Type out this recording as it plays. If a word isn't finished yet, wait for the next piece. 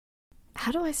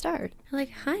How do I start?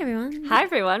 Like, hi, everyone. Hi,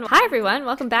 everyone. Hi, everyone.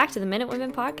 Welcome back to the Minute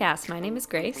Women podcast. My name is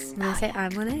Grace. And I say,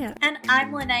 I'm Linnea. And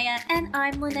I'm Linnea. And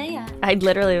I'm Linnea. I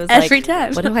literally was Every like,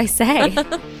 time. what do I say?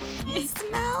 I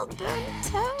smell burnt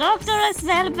toast. Doctor, I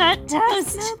smell burnt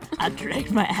toast. I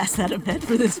dragged my ass out of bed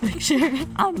for this picture.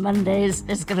 On Mondays,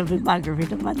 it's gonna be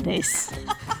Margarita Mondays.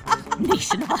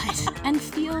 Nationwide. And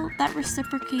feel that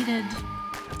reciprocated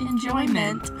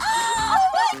enjoyment. Oh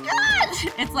my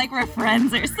god! It's like we're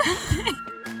friends or something.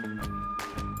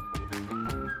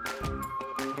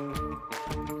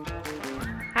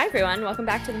 Hi, everyone. Welcome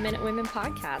back to the Minute Women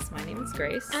podcast. My name is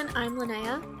Grace. And I'm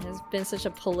Linnea. It has been such a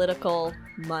political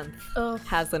month,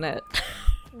 hasn't it?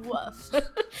 Woof.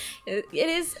 It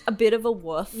is a bit of a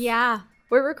woof. Yeah.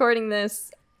 We're recording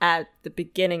this at the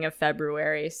beginning of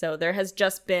February, so there has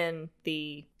just been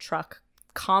the truck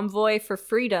convoy for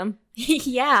freedom,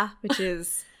 Yeah. which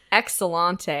is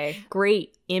excellente.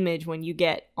 Great image when you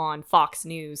get on Fox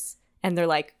News and they're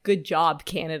like, good job,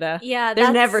 Canada. Yeah.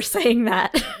 They're never saying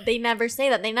that. They never say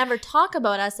that. They never talk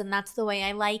about us, and that's the way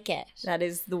I like it. That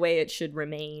is the way it should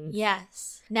remain.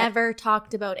 Yes. Never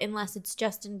talked about unless it's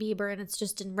Justin Bieber and it's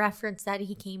just in reference that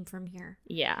he came from here.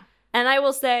 Yeah. And I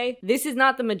will say, this is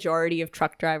not the majority of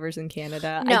truck drivers in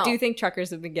Canada. No. I do think truckers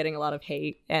have been getting a lot of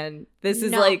hate. And this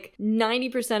is No. like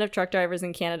 90% of truck drivers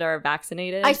in Canada are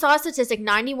vaccinated. I saw a statistic: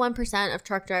 91% of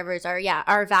truck drivers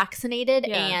are vaccinated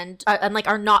Yeah. and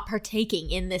are not partaking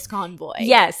in this convoy.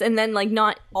 Yes. And then like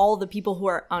not all the people who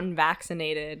are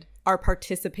unvaccinated are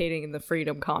participating in the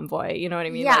Freedom Convoy. You know what I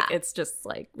mean? Yeah. Like, it's just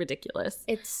like ridiculous.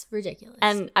 It's ridiculous.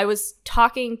 And I was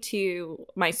talking to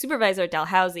my supervisor at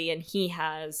Dalhousie, and he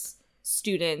has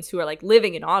students who are like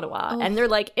living in Ottawa, and they're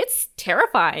like, it's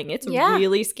terrifying. It's Yeah.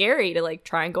 really scary to like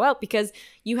try and go out because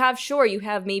you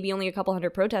have maybe only a couple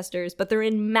hundred protesters, but they're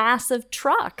in massive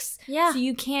trucks. Yeah. So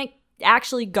you can't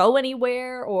actually go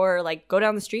anywhere or like go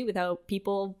down the street without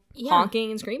people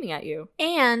honking and screaming at you.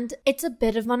 And it's a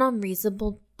bit of an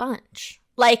unreasonable bunch.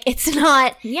 Like, it's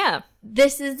not, Yeah.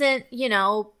 this isn't,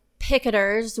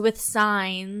 picketers with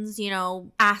signs,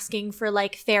 asking for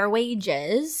like fair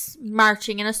wages,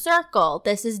 marching in a circle.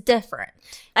 This is different.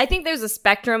 I think there's a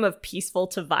spectrum of peaceful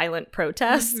to violent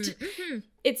protest.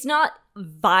 It's not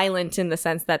violent in the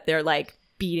sense that they're like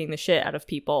beating the shit out of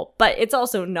people, but it's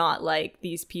also not like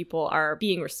these people are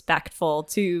being respectful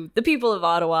to the people of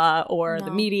Ottawa or the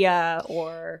No. media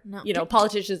or, No.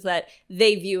 politicians that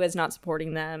they view as not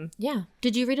supporting them. Yeah.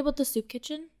 Did you read about the soup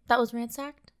kitchen that was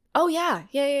ransacked? Oh, yeah.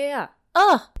 Yeah.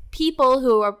 Ugh. People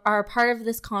who are a part of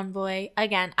this convoy,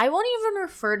 again, I won't even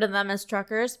refer to them as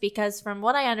truckers because from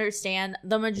what I understand,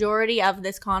 the majority of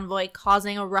this convoy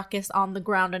causing a ruckus on the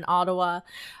ground in Ottawa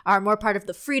are more part of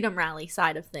the Freedom Rally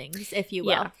side of things, if you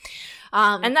will. Yeah.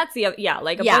 And that's the other, a Yeah.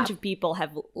 bunch of people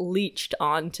have leached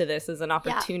onto this as an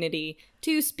opportunity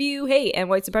to spew hate and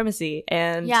white supremacy.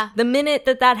 And Yeah. the minute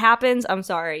that happens, I'm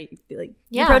sorry, like,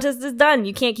 Yeah. the protest is done.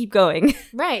 You can't keep going.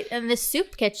 Right. And this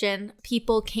soup kitchen,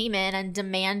 people came in and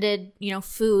demanded,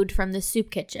 food from the soup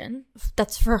kitchen.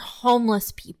 That's for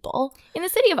homeless people. In the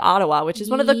city of Ottawa, which is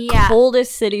one of the Yeah.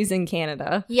 coldest cities in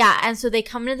Canada. Yeah, and so they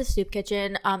come into the soup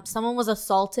kitchen. Someone was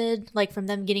assaulted, like from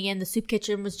them getting in. The soup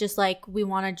kitchen was just like, we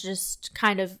want to just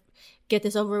kind of get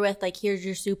this over with. Like, here's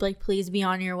your soup. Like, please be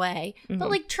on your way.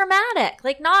 But like traumatic,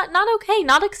 like not okay,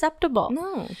 not acceptable.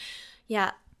 No.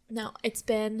 Yeah, no, it's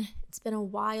been a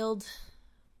wild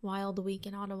week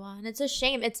in Ottawa, and it's a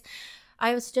shame.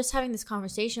 I was just having this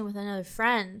conversation with another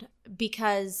friend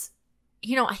because,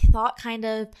 I thought kind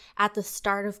of at the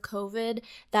start of COVID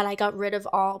that I got rid of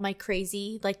all my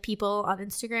crazy like people on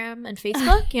Instagram and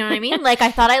Facebook. You know what I mean? Like, I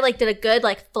thought I like did a good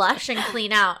like flush and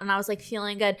clean out, and I was like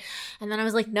feeling good, and then I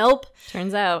was like, nope,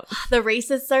 Turns out. the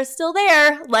racists are still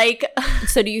there. Like,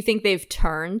 So do you think they've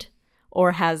turned,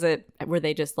 or were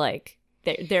they just like,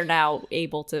 they're now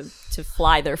able to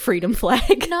fly their freedom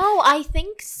flag? no, I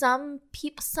think some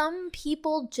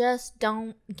people just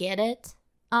don't get it.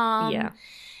 Yeah.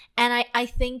 And I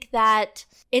think that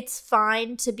it's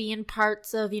fine to be in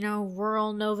parts of,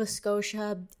 rural Nova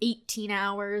Scotia, 18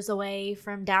 hours away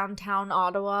from downtown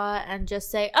Ottawa, and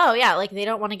just say, oh, yeah, like they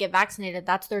don't want to get vaccinated.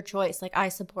 That's their choice. Like, I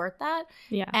support that.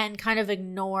 Yeah. And kind of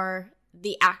ignore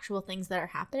the actual things that are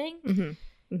happening. Mhm.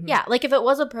 Yeah, like if it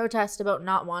was a protest about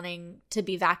not wanting to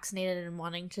be vaccinated and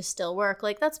wanting to still work,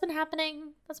 like that's been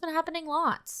happening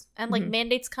lots. And like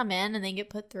mandates come in and they get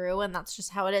put through, and that's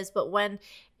just how it is. But when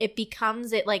it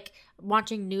becomes like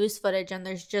watching news footage and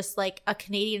there's just like a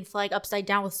Canadian flag upside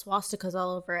down with swastikas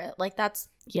all over it, like that's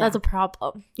a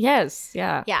problem. Yes.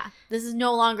 Yeah. Yeah, this is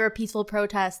no longer a peaceful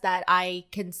protest that I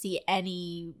can see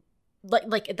any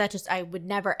like that just I would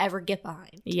never ever get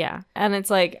behind. Yeah. And it's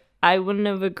like, I wouldn't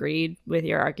have agreed with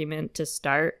your argument to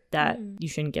start that you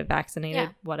shouldn't get vaccinated, Yeah.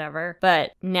 whatever.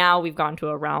 But now we've gone to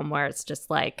a realm where it's just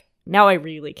like, now I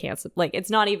really can't. Like,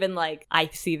 it's not even like I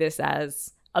see this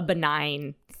as a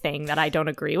benign thing that I don't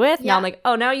agree with. Yeah. Now I'm like,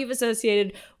 oh, now you've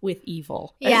associated with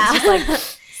evil. And Yeah. it's just like,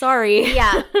 sorry.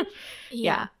 Yeah. Yeah.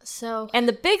 Yeah. So And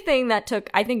the big thing that took,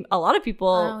 I think, a lot of people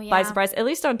Oh, by yeah. surprise, at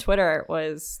least on Twitter,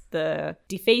 was the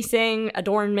defacing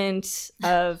adornment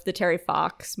of the Terry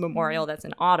Fox memorial that's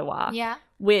in Ottawa, yeah.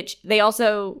 which they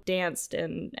also danced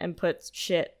and put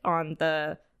shit on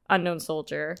the unknown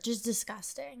soldier. Just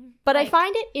disgusting. But I Like,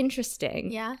 find it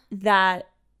interesting yeah. that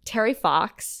Terry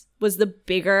Fox was the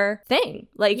bigger thing.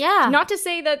 Like, Yeah. not to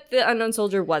say that the unknown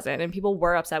soldier wasn't, and people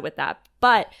were upset with that,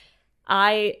 but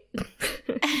I...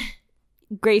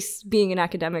 Grace being an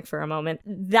academic for a moment,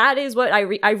 that is what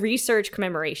I research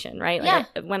commemoration, right? Like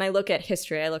when I look at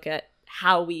history, I look at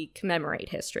how we commemorate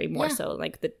history more so,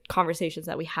 like the conversations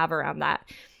that we have around that.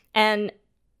 And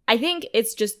I think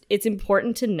it's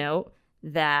important to note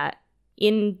that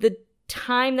in the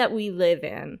time that we live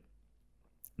in,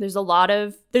 there's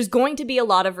going to be a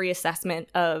lot of reassessment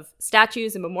of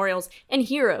statues and memorials and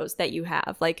heroes that you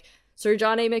have. Like, Sir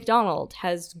John A. Macdonald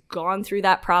has gone through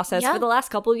that process for the last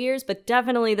couple of years, but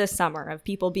definitely this summer, of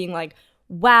people being like,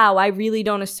 wow, I really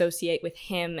don't associate with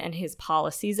him and his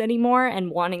policies anymore,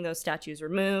 and wanting those statues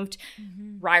removed.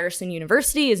 Ryerson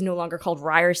University is no longer called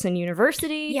Ryerson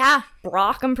University. Yeah.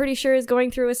 Brock, I'm pretty sure, is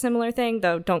going through a similar thing,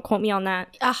 though don't quote me on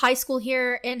that. A high school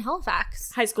here in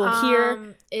Halifax. High school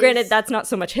here. is- Granted, that's not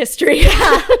so much history.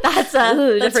 that's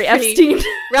Jeffrey pretty Epstein.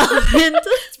 relevant.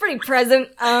 It's pretty present.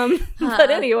 But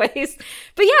anyways.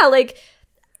 But yeah, like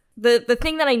the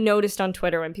thing that I noticed on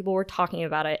Twitter when people were talking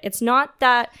about it, it's not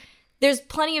that there's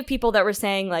plenty of people that were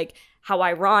saying like how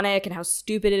ironic and how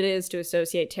stupid it is to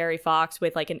associate Terry Fox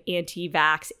with like an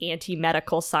anti-vax,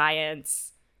 anti-medical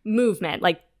science movement.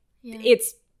 Like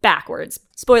it's backwards.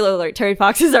 Spoiler alert, Terry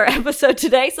Fox is our episode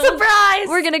today. So Surprise!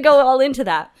 we're going to go all into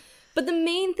that. But the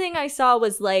main thing I saw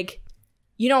was like,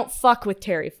 you don't fuck with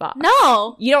Terry Fox.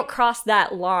 No. You don't cross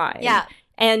that line. Yeah.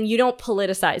 And you don't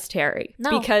politicize Terry.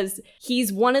 No. Because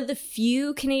he's one of the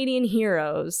few Canadian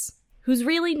heroes who's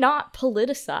really not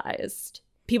politicized.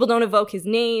 People don't evoke his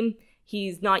name.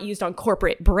 He's not used on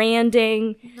corporate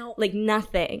branding. No. Like,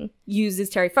 nothing uses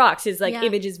Terry Fox. His like Yeah.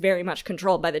 image is very much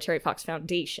controlled by the Terry Fox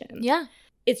Foundation. Yeah.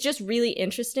 It's just really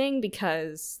interesting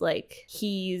because like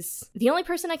he's the only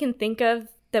person I can think of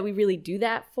that we really do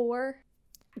that for.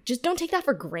 Just don't take that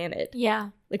for granted. Yeah.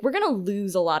 Like, we're going to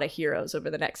lose a lot of heroes over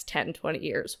the next 10, 20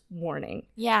 years. Warning.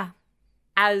 Yeah.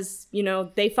 As, you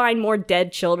know, they find more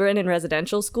dead children in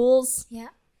residential schools, Yeah.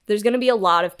 there's going to be a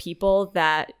lot of people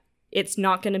that it's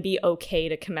not going to be okay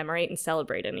to commemorate and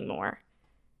celebrate anymore.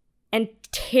 And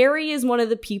Terry is one of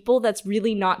the people that's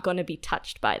really not going to be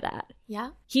touched by that.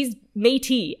 Yeah. He's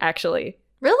Métis, actually.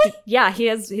 Really? Yeah,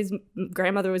 his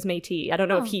grandmother was Métis. I don't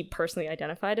know Oh. if he personally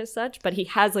identified as such, but he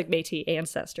has like Métis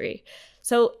ancestry.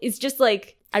 So it's just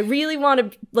like, I really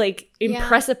want to like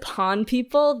impress upon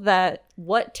people that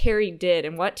what Terry did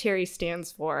and what Terry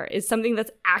stands for is something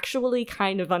that's actually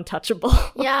kind of untouchable.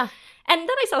 Yeah. And then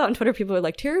I saw that on Twitter, people were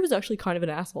like, Terry was actually kind of an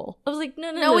asshole. I was like,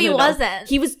 no, No, he wasn't.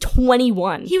 He was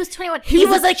 21. He was 21. He He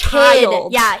was was a a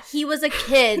child. kid. Yeah, he was a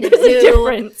kid. There's a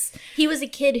difference. He was a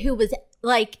kid who was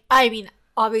like, I mean,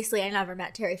 obviously I never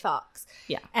met Terry Fox.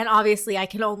 Yeah. And obviously I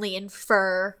can only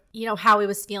infer, you know, how he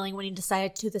was feeling when he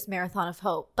decided to do this Marathon of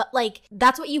Hope. But like,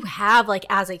 that's what you have like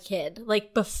as a kid,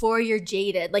 like before you're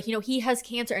jaded. Like, you know, he has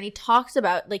cancer and he talks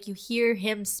about, like, you hear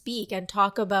him speak and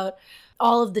talk about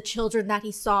all of the children that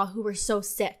he saw who were so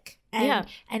sick and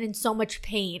in so much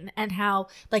pain, and how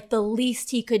like the least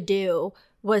he could do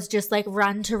was just like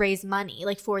run to raise money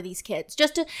like for these kids,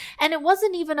 and it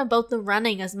wasn't even about the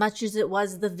running as much as it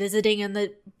was the visiting and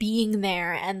the being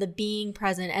there and the being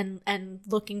present and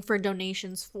looking for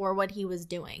donations for what he was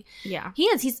doing. Yeah,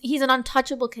 He's an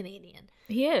untouchable Canadian.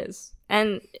 he is.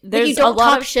 And Like, there's you don't a lot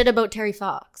talk of shit about Terry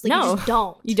Fox. Like, No. you just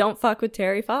don't. You don't fuck with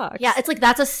Terry Fox. Yeah, it's like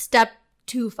that's a step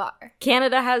too far.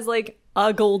 Canada has like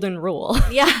a golden rule.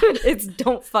 Yeah. It's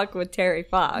don't fuck with Terry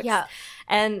Fox. Yeah.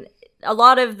 And a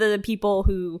lot of the people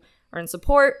who are in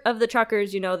support of the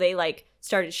truckers, you know, they like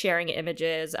started sharing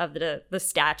images of the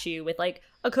statue with like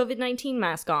a COVID-19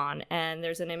 mask on, and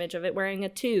there's an image of it wearing a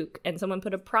toque, and someone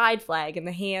put a pride flag in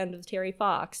the hand of Terry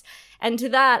Fox. And to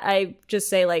that, I just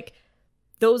say like,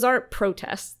 those aren't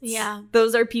protests. Yeah.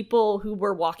 Those are people who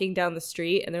were walking down the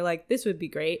street and they're like, this would be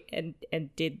great, and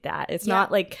did that. It's Yeah.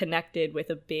 not like connected with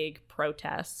a big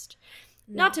protest.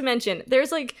 Not to mention,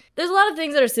 there's a lot of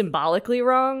things that are symbolically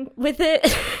wrong with it.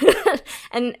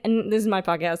 and this is our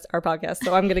podcast,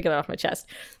 so I'm going to get it off my chest.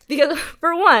 Because,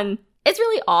 for one, it's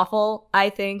really awful, I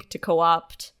think, to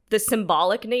co-opt the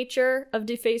symbolic nature of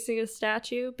defacing a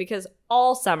statue, because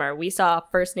all summer we saw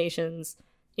First Nations,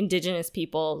 Indigenous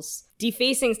peoples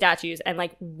defacing statues and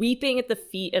like weeping at the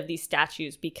feet of these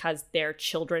statues because their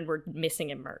children were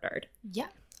missing and murdered. Yeah.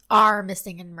 Are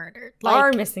missing and murdered.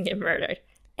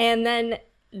 And then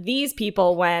these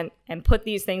people went and put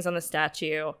these things on the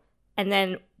statue and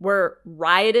then were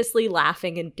riotously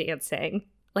laughing and dancing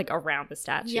like around the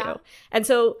statue. Yeah. And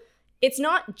so it's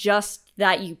not just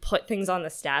that you put things on the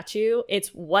statue, it's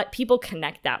what people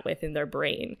connect that with in their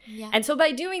brain. Yeah. And so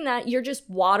by doing that, you're just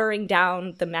watering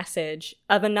down the message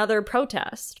of another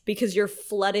protest because you're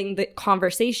flooding the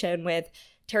conversation with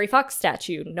Terry Fox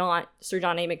statue, not Sir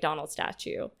John A. Macdonald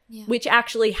statue, which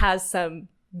actually has some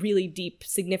really deep,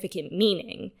 significant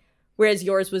meaning, whereas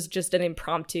yours was just an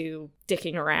impromptu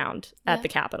dicking around at the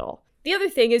Capitol. The other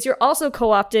thing is you're also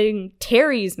co-opting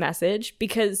Terry's message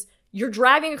because you're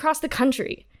driving across the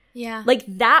country. Yeah. Like,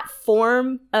 that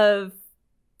form of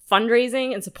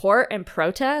fundraising and support and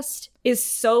protest is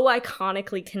so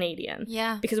iconically Canadian.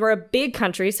 Yeah. Because we're a big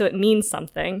country, so it means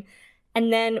something.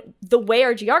 And then the way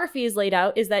our geography is laid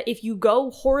out is that if you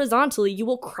go horizontally, you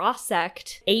will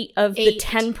cross-sect 8 of the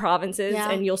 10 provinces,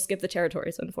 and you'll skip the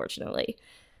territories, unfortunately.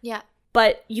 Yeah.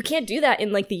 But you can't do that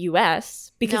in, like, the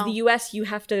U.S. because the U.S., you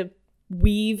have to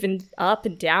weave and up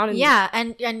and down.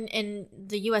 And and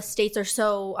the U.S. states are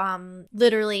so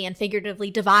literally and figuratively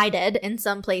divided in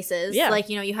some places. Yeah. Like,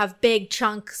 you have big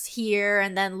chunks here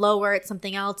and then lower it's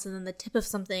something else and then the tip of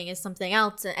something is something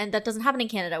else. And that doesn't happen in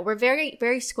Canada. We're very,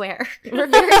 very square. We're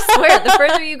very square. The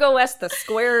further you go west, the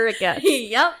squarer it gets.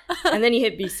 Yep. And then you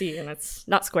hit BC and it's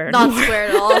not square anymore. Not square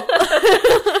at all.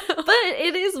 But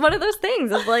it is one of those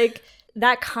things of like,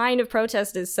 that kind of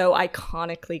protest is so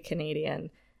iconically Canadian.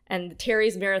 And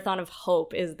Terry's Marathon of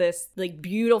Hope is this like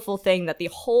beautiful thing that the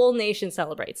whole nation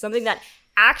celebrates, something that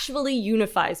actually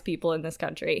unifies people in this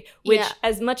country, which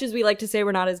as much as we like to say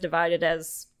we're not as divided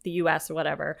as the US or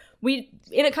whatever,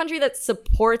 in a country that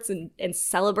supports and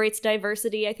celebrates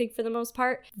diversity, I think for the most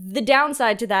part, the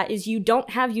downside to that is you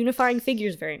don't have unifying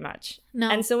figures very much. No.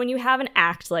 And so when you have an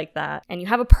act like that and you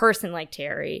have a person like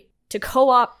Terry to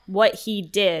co-opt what he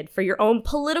did for your own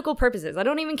political purposes, I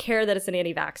don't even care that it's an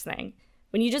anti-vax thing.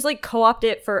 When you just like co-opt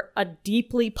it for a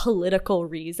deeply political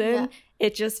reason,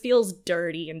 it just feels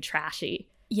dirty and trashy.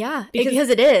 Yeah, because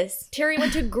it is. Terry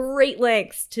went to great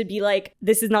lengths to be like,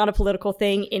 this is not a political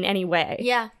thing in any way.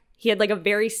 Yeah. He had like a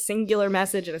very singular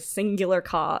message and a singular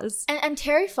cause. And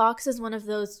Terry Fox is one of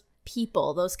those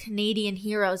people, those Canadian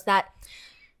heroes that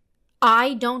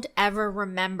I don't ever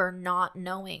remember not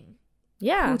knowing.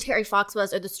 Yeah. Who Terry Fox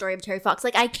was or the story of Terry Fox.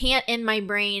 Like, I can't in my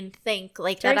brain think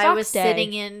like Terry that Fox I was Day.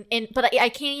 sitting in but I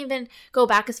can't even go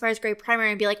back as far as grade primary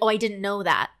and be like, oh, I didn't know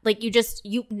that. Like,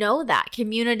 you know that.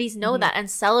 Communities know that and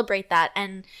celebrate that.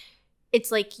 And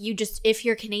it's like, if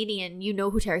you're Canadian, you know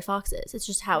who Terry Fox is. It's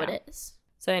just how it is.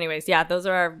 So anyways, those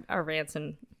are our rants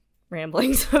and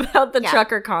ramblings about the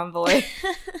trucker convoy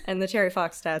and the Terry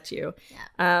Fox statue.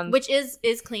 Yeah. Which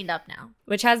is cleaned up now.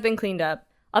 Which has been cleaned up.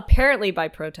 Apparently by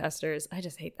protesters. I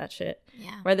just hate that shit.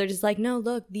 Yeah. Where they're just like, no,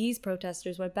 look, these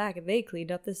protesters went back and they cleaned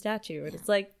up the statue. And it's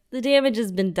like, the damage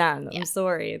has been done. I'm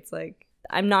sorry. It's like,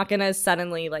 I'm not going to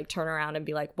suddenly like turn around and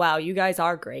be like, wow, you guys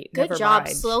are great. Good Never job.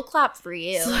 mind. Slow clap for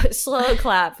you. Slow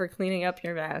clap for cleaning up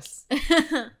your mess.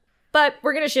 But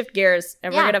we're going to shift gears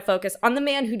and we're going to focus on the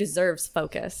man who deserves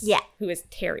focus. Yeah. Who is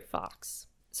Terry Fox.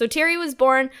 So Terry was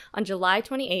born on July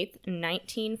 28th,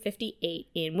 1958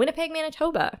 in Winnipeg,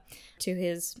 Manitoba, to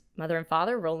his mother and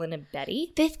father, Roland and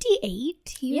Betty.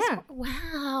 58?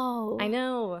 Wow. I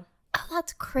know. Oh,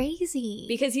 that's crazy.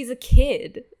 Because he's a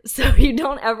kid, so you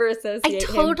don't ever associate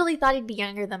I totally thought he'd be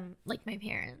younger than, like, my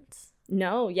parents.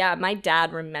 No, yeah, my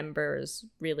dad remembers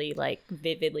really, like,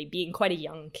 vividly being quite a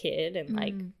young kid and,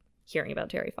 like, hearing about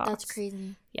Terry Fox. That's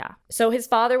crazy. Yeah. So his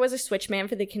father was a switchman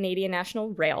for the Canadian National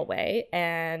Railway,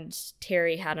 and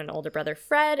Terry had an older brother,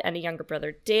 Fred, and a younger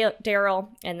brother, Daryl,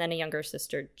 and then a younger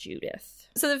sister, Judith.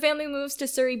 So the family moves to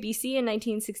Surrey, BC in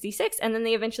 1966, and then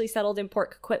they eventually settled in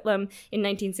Port Coquitlam in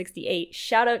 1968.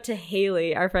 Shout out to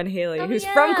Haley, our friend Haley, who's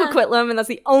from Coquitlam, and that's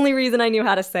the only reason I knew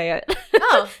how to say it.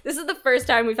 Oh. This is the first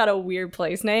time we've had a weird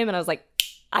place name, and I was like,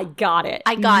 I got it.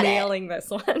 Nailing this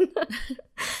one.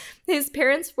 His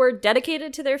parents were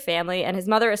dedicated to their family, and his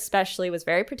mother especially was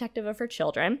very protective of her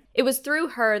children. It was through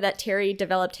her that Terry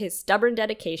developed his stubborn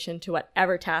dedication to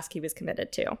whatever task he was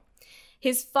committed to.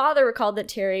 His father recalled that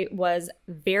Terry was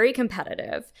very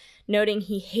competitive, noting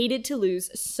he hated to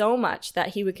lose so much that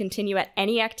he would continue at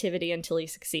any activity until he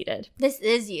succeeded. This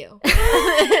is you.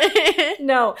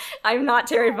 No, I'm not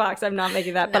Terry Fox. I'm not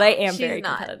making that, but I am very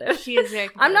competitive. She is very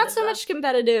competitive. I'm not so much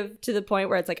competitive to the point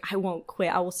where it's like, I won't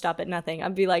quit. I will stop at nothing.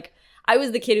 I'd be like, I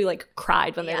was the kid who like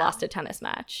cried when they lost a tennis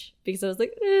match because I was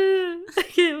like, I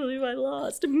can't believe I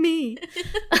lost. Me.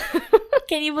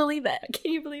 Can you believe it?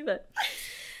 Can you believe it?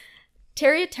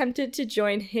 Terry attempted to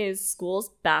join his school's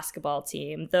basketball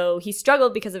team, though he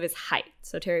struggled because of his height.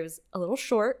 So Terry was a little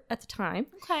short at the time.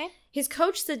 Okay. His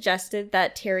coach suggested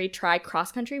that Terry try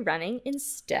cross-country running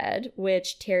instead,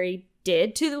 which Terry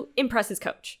did to impress his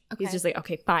coach. Okay. He's just like,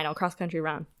 okay, fine, I'll cross-country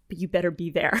run, but you better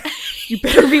be there. You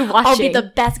better be watching. I'll be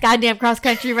the best goddamn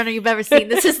cross-country runner you've ever seen.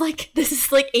 This is like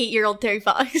 8-year-old Terry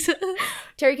Fox.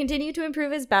 Terry continued to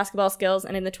improve his basketball skills,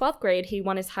 and in the 12th grade, he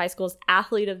won his high school's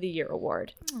Athlete of the Year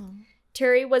award. Oh.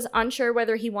 Terry was unsure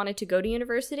whether he wanted to go to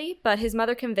university, but his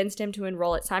mother convinced him to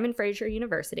enroll at Simon Fraser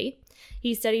University.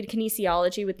 He studied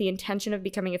kinesiology with the intention of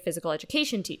becoming a physical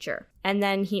education teacher, and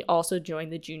then he also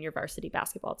joined the junior varsity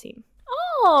basketball team.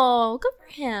 Oh, good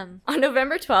for him. On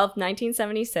November 12th,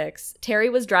 1976, Terry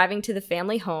was driving to the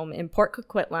family home in Port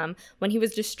Coquitlam when he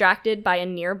was distracted by a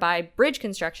nearby bridge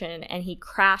construction, and he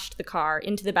crashed the car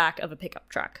into the back of a pickup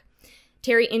truck.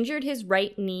 Terry injured his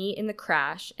right knee in the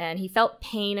crash, and he felt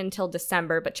pain until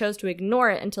December, but chose to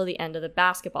ignore it until the end of the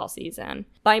basketball season.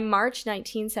 By March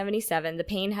 1977, the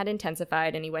pain had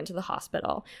intensified, and he went to the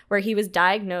hospital, where he was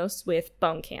diagnosed with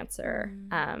bone cancer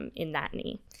in that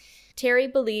knee. Terry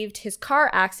believed his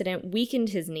car accident weakened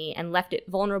his knee and left it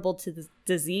vulnerable to the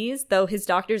disease, though his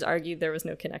doctors argued there was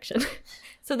no connection.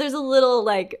 So there's a little,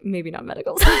 maybe not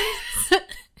medical science.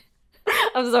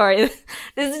 I'm sorry.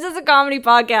 This is just a comedy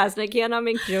podcast, and I cannot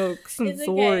make jokes. I'm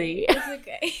sorry. It's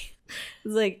okay.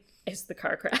 It's like, it's the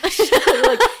car crash.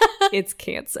 It's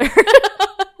cancer.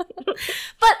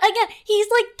 But again, he's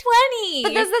 20.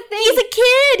 But that's the thing. He's a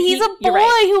kid. He's a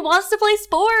boy who wants to play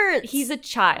sports. He's a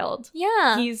child.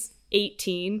 Yeah. He's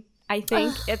 18, I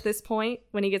think, at this point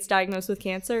when he gets diagnosed with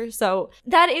cancer. So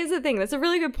that is the thing. That's a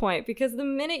really good point, because the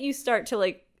minute you start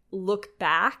to look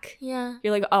back, yeah,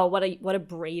 you're like, oh, what a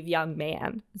brave young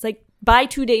man. It's like, by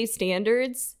today's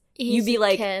standards, you'd be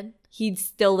like, kid. He's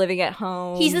still living at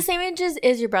home. He's the same age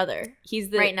as your brother.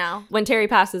 Right now. When Terry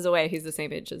passes away, he's the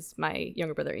same age as my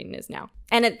younger brother Aiden is now.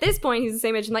 And at this point, he's the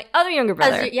same age as my other younger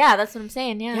brother. Yeah, that's what I'm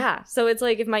saying. Yeah. Yeah. So it's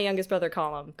like if my youngest brother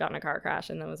Colin got in a car crash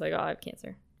and then was like, oh, I have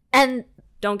cancer. And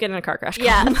don't get in a car crash.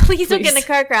 Yeah, please don't get in a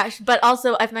car crash. But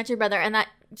also, I've met your brother, and that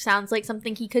sounds like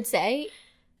something he could say.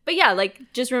 But yeah,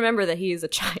 just remember that he is a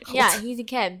child. Yeah, he's a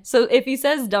kid. So if he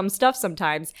says dumb stuff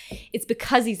sometimes, it's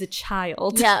because he's a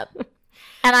child. Yeah.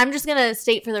 And I'm just going to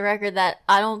state for the record that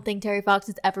I don't think Terry Fox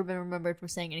has ever been remembered for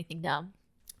saying anything dumb.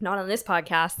 Not on this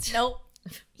podcast. Nope.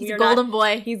 He's a golden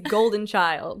boy. He's golden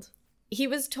child. He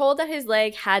was told that his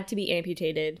leg had to be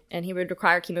amputated and he would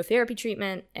require chemotherapy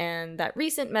treatment, and that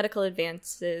recent medical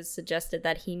advances suggested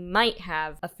that he might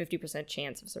have a 50%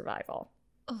 chance of survival.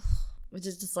 Ugh. Which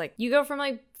is just you go from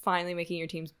finally making your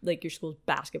team's your school's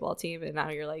basketball team, and now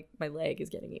you're my leg is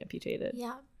getting amputated.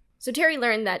 Yeah. So Terry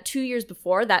learned that 2 years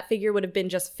before, that figure would have been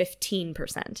just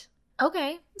 15%.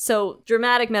 Okay. So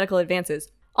dramatic medical advances.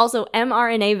 Also,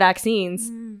 mRNA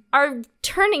vaccines are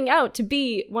turning out to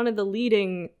be one of the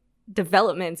leading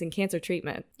developments in cancer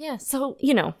treatment. Yeah. So,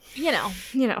 anyways,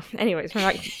 we're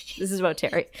not, this is about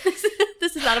Terry.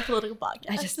 This is not a political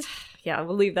podcast.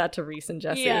 We'll leave that to Reese and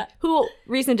Jesse. Yeah.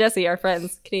 Reese and Jesse, our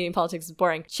friends, Canadian Politics is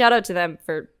Boring. Shout out to them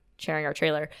for sharing our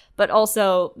trailer. But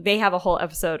also, they have a whole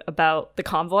episode about the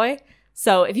convoy.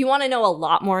 So if you want to know a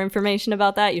lot more information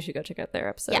about that, you should go check out their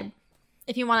episode. Yeah.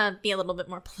 If you want to be a little bit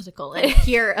more political and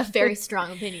hear a very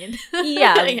strong opinion.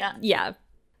 Yeah.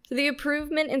 So the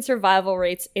improvement in survival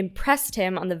rates impressed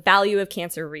him on the value of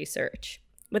cancer research.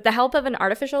 With the help of an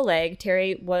artificial leg,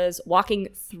 Terry was walking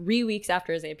 3 weeks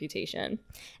after his amputation.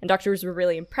 And doctors were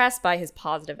really impressed by his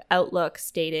positive outlook,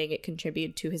 stating it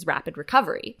contributed to his rapid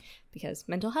recovery. Because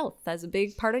mental health has a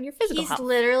big part on your physical health. He's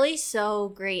literally so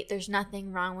great. There's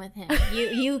nothing wrong with him.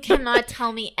 You cannot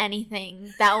tell me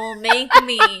anything that will make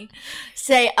me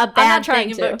say a bad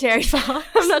thing about Terry Fox.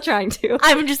 I'm not trying to.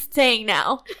 I'm just saying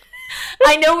now.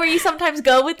 I know where you sometimes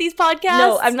go with these podcasts.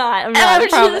 No, I'm not. I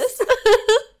promise.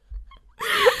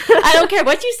 I don't care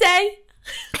what you say.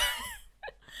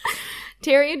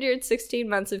 Terry endured 16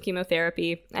 months of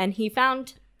chemotherapy, and he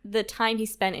found the time he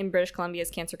spent in British Columbia's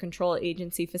Cancer Control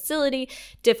Agency facility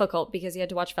difficult because he had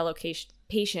to watch fellow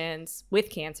patients with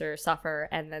cancer suffer,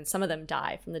 and then some of them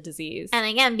die from the disease. And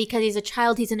again, because he's a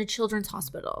child, he's in a children's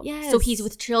hospital. Yes. So he's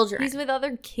with children. He's with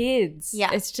other kids.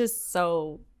 Yeah. It's just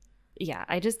so, yeah,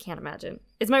 I just can't imagine.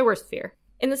 It's my worst fear.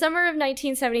 In the summer of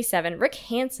 1977, Rick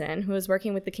Hansen, who was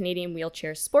working with the Canadian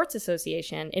Wheelchair Sports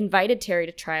Association, invited Terry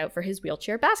to try out for his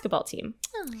wheelchair basketball team.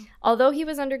 Oh. Although he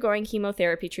was undergoing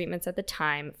chemotherapy treatments at the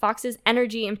time, Fox's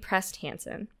energy impressed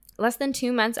Hansen. Less than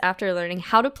 2 months after learning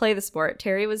how to play the sport,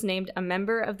 Terry was named a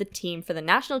member of the team for the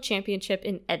national championship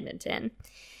in Edmonton.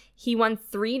 He won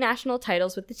 3 national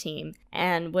titles with the team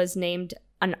and was named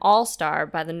an all-star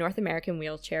by the North American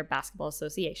Wheelchair Basketball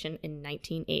Association in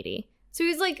 1980. So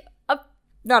he's like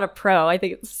not a pro, I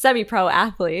think semi-pro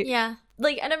athlete. Yeah.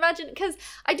 Like, and imagine, because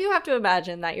I do have to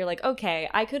imagine that you're like, okay,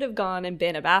 I could have gone and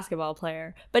been a basketball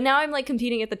player, but now I'm like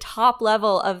competing at the top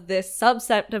level of this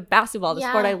subset of basketball, the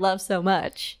sport I love so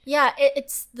much. Yeah,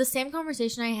 it's the same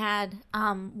conversation I had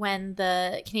when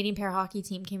the Canadian pair hockey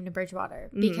team came to Bridgewater,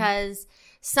 because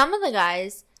some of the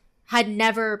guys had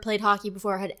never played hockey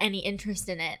before, had any interest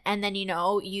in it, and then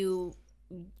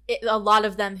a lot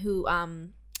of them who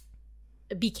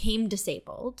became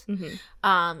disabled,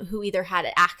 who either had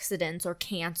accidents or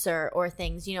cancer or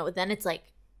things, then it's like,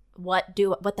 what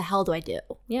the hell do I do?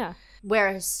 Yeah.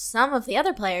 Whereas some of the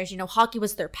other players, hockey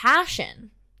was their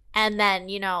passion, and then,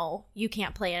 you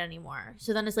can't play it anymore.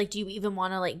 So then it's like, do you even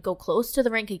want to like go close to the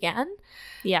rink again?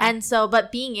 Yeah. And so,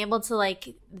 but being able to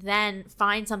like then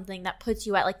find something that puts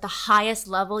you at like the highest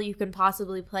level you can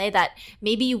possibly play, that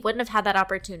maybe you wouldn't have had that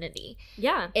opportunity.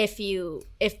 Yeah. If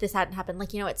this hadn't happened,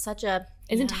 like, it's such a,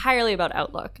 it's entirely about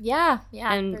outlook. Yeah.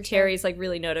 And Terry's like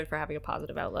really noted for having a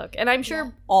positive outlook. And I'm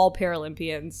sure all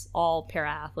Paralympians, all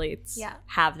para-athletes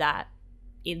have that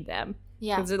in them.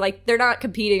 Yeah. Because they're not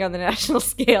competing on the national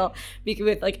scale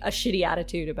with like a shitty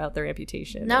attitude about their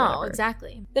amputation. No,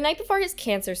 exactly. The night before his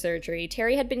cancer surgery,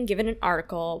 Terry had been given an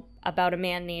article about a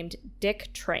man named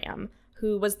Dick Tram,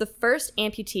 who was the first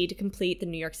amputee to complete the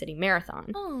New York City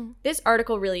Marathon. Oh. This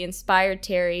article really inspired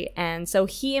Terry, and so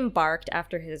he embarked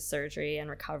after his surgery and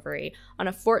recovery on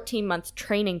a 14-month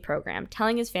training program,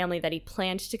 telling his family that he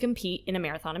planned to compete in a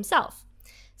marathon himself.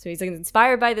 So he's like,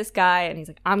 inspired by this guy, and he's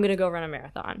like, I'm going to go run a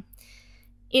marathon.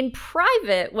 In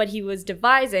private, what he was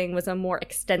devising was a more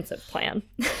extensive plan.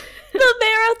 The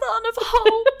Marathon of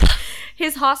Hope!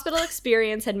 His hospital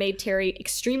experience had made Terry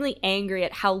extremely angry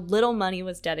at how little money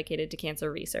was dedicated to cancer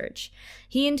research.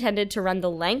 He intended to run the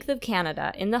length of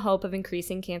Canada in the hope of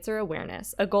increasing cancer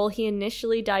awareness, a goal he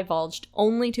initially divulged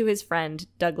only to his friend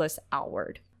Douglas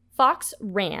Alward. Fox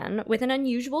ran with an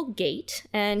unusual gait,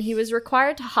 and he was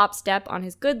required to hop step on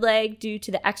his good leg due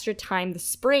to the extra time the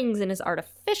springs in his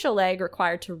artificial leg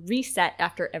required to reset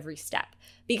after every step,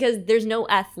 because there's no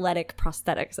athletic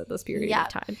prosthetics at this period of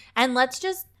time. And let's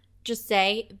just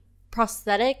say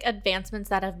prosthetic advancements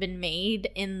that have been made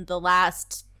in the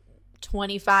last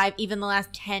 25, even the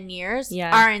last 10 years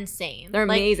are insane. They're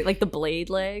amazing. Like the blade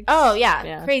legs. Oh,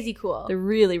 yeah. Crazy cool. They're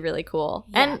really, really cool.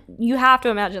 Yeah. And you have to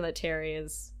imagine that Terry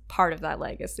is part of that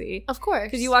legacy. Of course.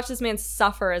 Because you watch this man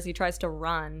suffer as he tries to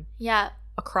run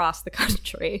across the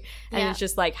country. And it's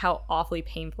just like how awfully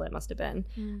painful it must have been.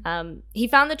 He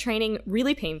found the training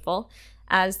really painful,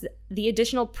 as the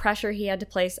additional pressure he had to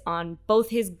place on both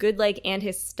his good leg and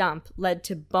his stump led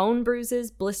to bone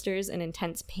bruises, blisters, and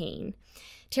intense pain.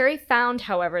 Terry found,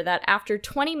 however, that after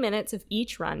 20 minutes of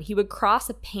each run, he would cross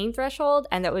a pain threshold,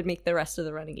 and that would make the rest of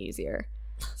the running easier.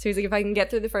 So he's like, if I can get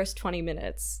through the first 20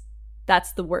 minutes,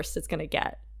 that's the worst it's going to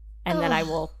get. And then I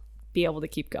will be able to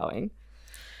keep going.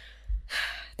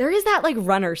 There is that like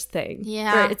runner's thing.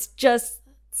 Yeah. Where it's just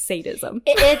sadism.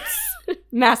 It's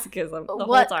masochism the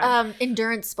whole time.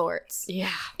 Endurance sports. Yeah.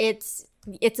 It's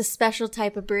a special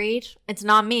type of breed. It's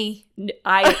not me.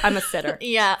 I'm a sitter.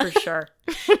 Yeah. For sure.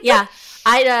 Yeah.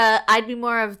 I'd be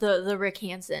more of the Rick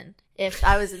Hansen if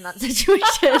I was in that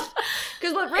situation.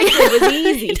 Because what Rick did was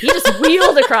easy. He just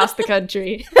wheeled across the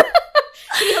country.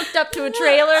 He hooked up to a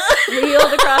trailer,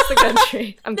 wheeled across the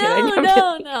country. I'm kidding.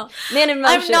 No. Man in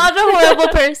motion. I'm not a horrible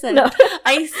person. No.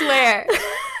 I swear.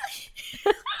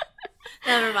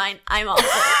 Never mind. I'm awful.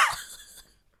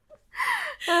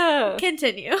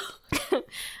 Continue.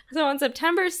 So on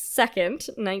September 2nd,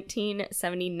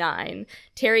 1979,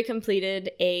 Terry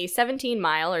completed a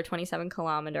 17-mile or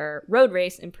 27-kilometer road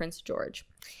race in Prince George.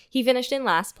 He finished in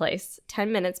last place,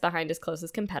 10 minutes behind his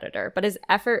closest competitor, but his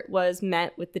effort was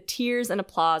met with the tears and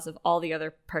applause of all the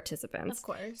other participants. Of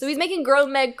course. So he's making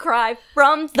grown men cry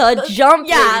from the jump,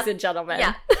 ladies and gentlemen.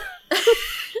 Yeah.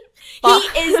 He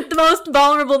is the most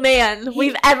vulnerable man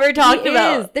we've ever talked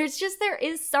about. There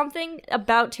is something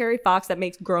about Terry Fox that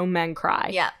makes grown men cry.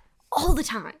 Yeah. All the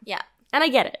time. Yeah. And I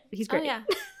get it. He's great. Oh, yeah.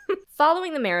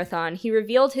 Following the marathon, he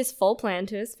revealed his full plan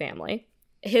to his family.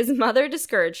 His mother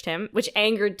discouraged him, which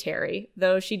angered Terry,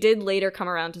 though she did later come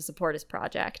around to support his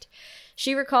project.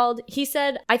 She recalled, he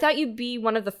said, "I thought you'd be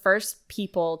one of the first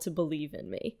people to believe in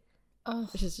me." Oh.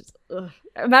 Which is just,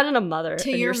 imagine a mother. To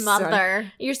and your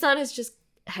mother. Your son has just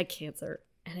had cancer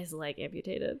and his leg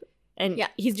amputated. And Yeah.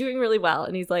 he's doing really well.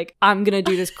 And he's like, I'm going to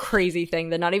do this crazy thing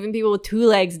that not even people with 2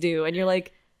 legs do. And you're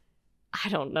like, I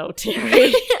don't know,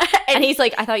 Terry. And he's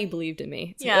like, I thought you believed in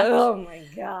me. It's Yeah. like, oh my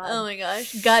God. Oh my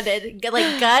gosh. Gutted.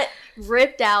 Gut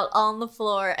ripped out on the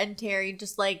floor, and Terry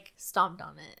just like stomped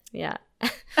on it. Yeah.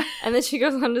 And then she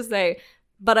goes on to say,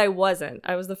 but I wasn't.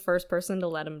 I was the first person to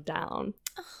let him down.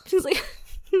 She's like,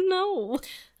 no.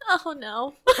 Oh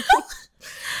no.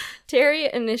 Terry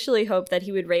initially hoped that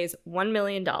he would raise $1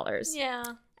 million. Yeah.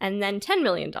 And then $10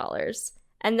 million.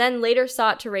 And then later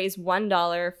sought to raise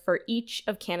 $1 for each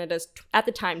of Canada's, at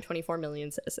the time, 24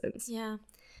 million citizens. Yeah.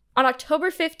 On October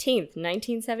 15th,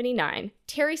 1979,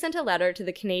 Terry sent a letter to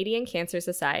the Canadian Cancer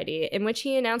Society in which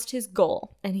he announced his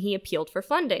goal, and he appealed for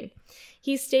funding.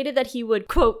 He stated that he would,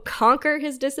 quote, conquer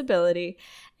his disability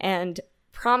and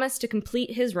promise to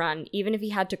complete his run even if he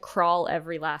had to crawl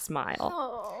every last mile.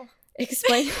 Oh.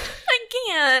 Explain. I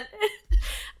can't.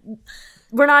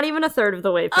 We're not even a third of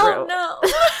the way through. Oh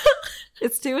no.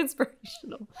 It's too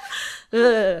inspirational.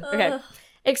 Ugh. Okay.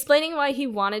 Explaining why he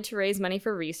wanted to raise money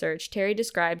for research, Terry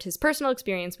described his personal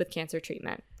experience with cancer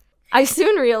treatment. I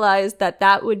soon realized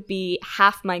that would be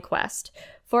half my quest,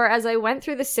 for as I went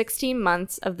through the 16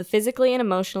 months of the physically and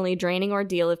emotionally draining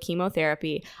ordeal of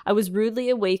chemotherapy, I was rudely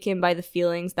awakened by the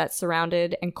feelings that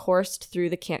surrounded and coursed through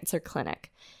the cancer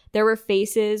clinic. There were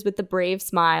faces with the brave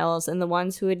smiles and the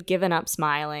ones who had given up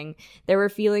smiling. There were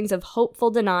feelings of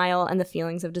hopeful denial and the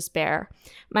feelings of despair.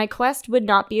 My quest would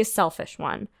not be a selfish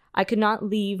one. I could not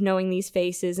leave knowing these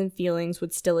faces and feelings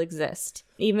would still exist,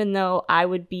 even though I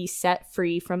would be set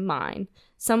free from mine.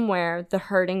 Somewhere, the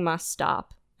hurting must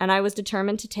stop, and I was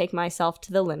determined to take myself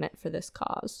to the limit for this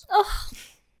cause. Oh.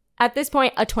 At this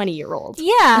point, a 20-year-old.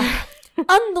 Yeah.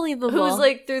 Unbelievable. Who's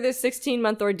like through this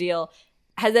 16-month ordeal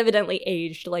has evidently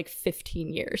aged like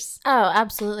 15 years. Oh,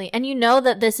 absolutely. And you know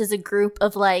that this is a group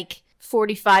of like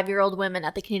 45-year-old women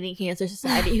at the Canadian Cancer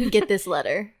Society who get this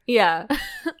letter. Yeah.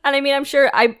 And I mean, I'm sure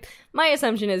my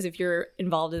assumption is if you're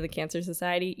involved in the Cancer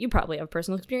Society, you probably have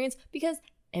personal experience because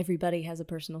everybody has a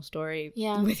personal story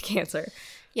with cancer.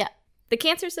 Yeah. The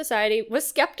Cancer Society was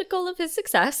skeptical of his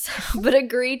success, but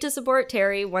agreed to support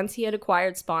Terry once he had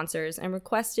acquired sponsors and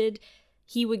requested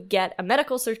he would get a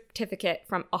medical certificate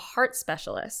from a heart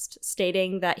specialist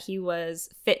stating that he was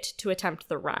fit to attempt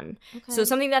the run. Okay. So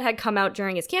something that had come out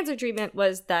during his cancer treatment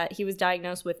was that he was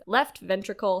diagnosed with left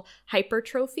ventricle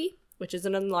hypertrophy, which is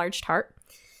an enlarged heart.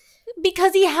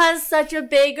 Because he has such a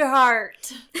big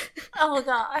heart. Oh,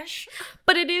 gosh.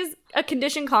 But it is a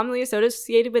condition commonly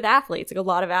associated with athletes. Like a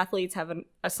lot of athletes have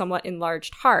a somewhat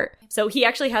enlarged heart. So he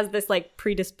actually has this like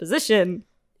predisposition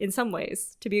in some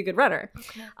ways to be a good runner.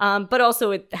 Okay. But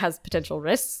also it has potential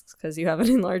risks because you have an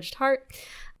enlarged heart.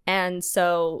 And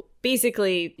so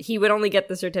basically he would only get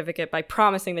the certificate by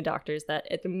promising the doctors that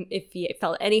if he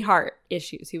felt any heart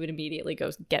issues, he would immediately go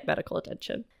get medical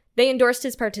attention. They endorsed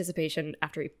his participation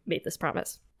after he made this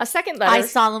promise. A second letter... I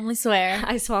solemnly swear.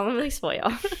 I solemnly swear.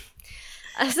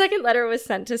 A second letter was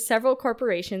sent to several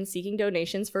corporations seeking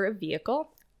donations for a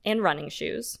vehicle and running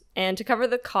shoes, and to cover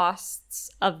the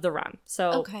costs of the run.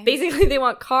 So basically they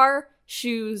want car,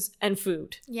 shoes, and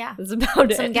food. Yeah. That's about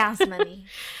it. Some gas money.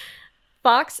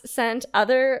 Fox sent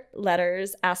other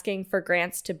letters asking for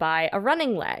grants to buy a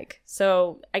running leg.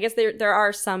 So I guess there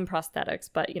are some prosthetics,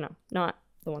 but, not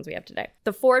the ones we have today.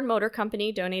 The Ford Motor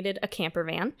Company donated a camper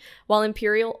van, while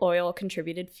Imperial Oil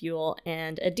contributed fuel,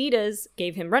 and Adidas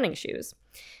gave him running shoes.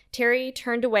 Terry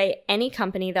turned away any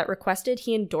company that requested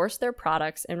he endorse their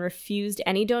products and refused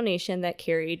any donation that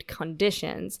carried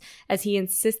conditions, as he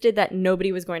insisted that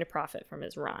nobody was going to profit from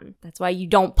his run. That's why you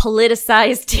don't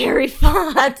politicize Terry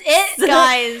Fox. That's it,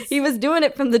 guys. He was doing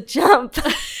it from the jump.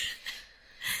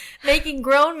 Making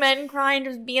grown men cry and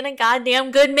just being a goddamn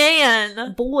good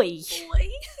man. Boy.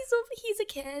 He's a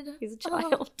kid. He's a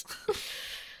child. Oh.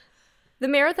 The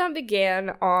marathon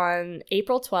began on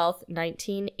April 12th,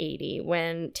 1980,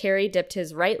 when Terry dipped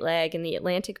his right leg in the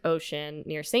Atlantic Ocean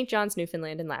near St. John's,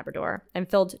 Newfoundland and Labrador, and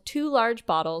filled 2 large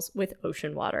bottles with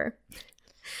ocean water.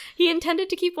 He intended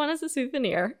to keep one as a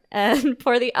souvenir and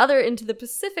pour the other into the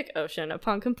Pacific Ocean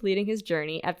upon completing his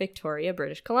journey at Victoria,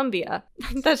 British Columbia.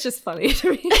 That's just funny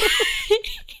to me.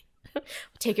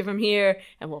 take it from here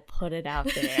and we'll put it out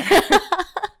there.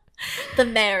 The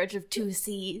marriage of two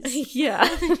seas.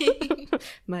 Yeah.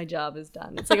 My job is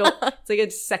done. It's like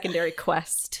a secondary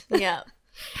quest. Yeah.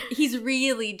 He's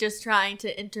really just trying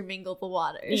to intermingle the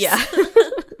waters. Yeah.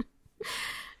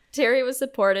 Terry was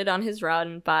supported on his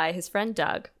run by his friend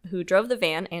Doug, who drove the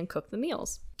van and cooked the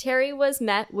meals. Terry was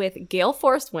met with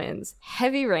gale-force winds,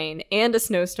 heavy rain, and a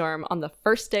snowstorm on the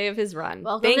first day of his run.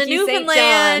 Welcome Thank to you, St.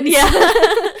 Newfoundland. John's.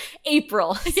 Yeah.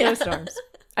 April. Snowstorms.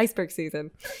 Iceberg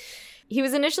season. He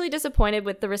was initially disappointed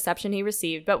with the reception he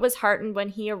received, but was heartened when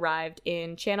he arrived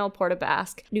in Channel Port aux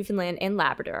Basques, Newfoundland and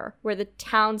Labrador, where the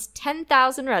town's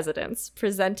 10,000 residents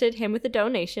presented him with a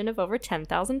donation of over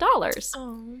 $10,000.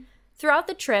 Oh. Throughout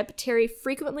the trip, Terry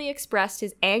frequently expressed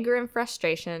his anger and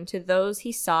frustration to those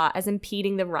he saw as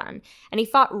impeding the run, and he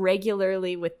fought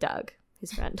regularly with Doug,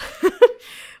 his friend.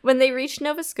 When they reached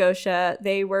Nova Scotia,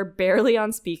 they were barely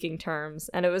on speaking terms,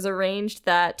 and it was arranged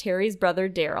that Terry's brother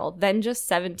Daryl, then just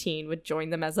 17, would join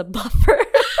them as a buffer.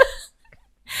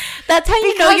 That's how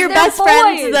you know Because you're they're best boys.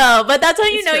 friends, though. But that's how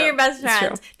you It's know true. you're best It's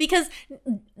friends. Because,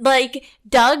 like,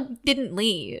 Doug didn't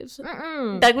leave.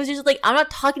 Doug was just like, I'm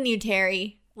not talking to you,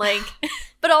 Terry. Like,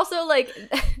 But also, like,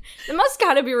 it must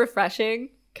kind of be refreshing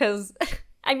because,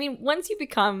 I mean, once you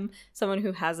become someone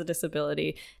who has a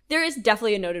disability, there is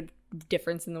definitely a noted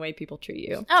difference in the way people treat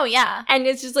you. oh, yeah. And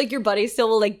it's just like your buddies still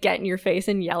will like get in your face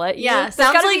and yell at you. Yeah, That's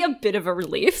sounds gotta like- be a bit of a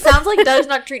relief. Sounds like Doug's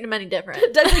not treating him any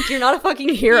different. Doug's like, you're not a fucking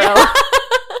hero.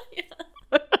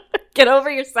 Get over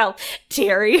yourself,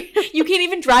 Terry. You can't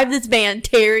even drive this van,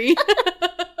 Terry.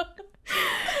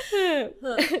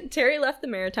 Terry left the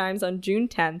Maritimes on June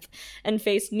 10th and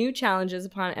faced new challenges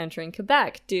upon entering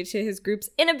Quebec due to his group's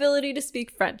inability to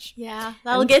speak French. Yeah,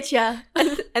 that'll get you.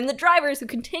 And the drivers who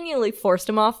continually forced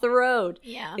him off the road.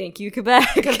 Yeah. Thank you, Quebec.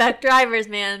 Quebec drivers,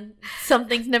 man. Some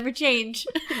things never change.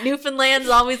 Newfoundland's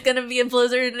always going to be a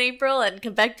blizzard in April, and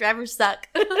Quebec drivers suck.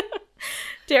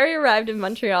 Terry arrived in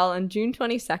Montreal on June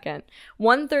 22nd,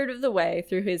 1/3 of the way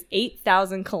through his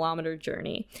 8,000-kilometer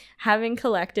journey, having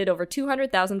collected over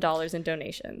 $200,000 in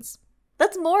donations.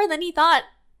 That's more than he thought.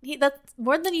 That's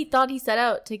more than he thought he set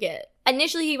out to get.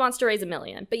 Initially, he wants to raise $1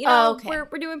 million, but you know, Oh, okay.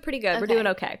 we're doing pretty good. We're Okay. doing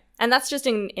okay. And that's just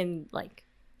in like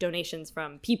donations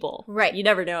from people. Right. You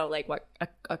never know like what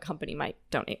a company might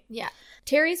donate. Yeah.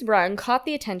 Terry's run caught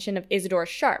the attention of Isidore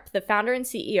Sharp, the founder and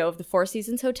CEO of the Four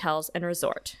Seasons Hotels and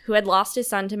Resort, who had lost his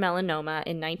son to melanoma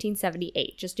in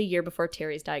 1978, just a year before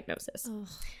Terry's diagnosis. Ugh.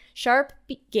 Sharp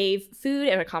gave food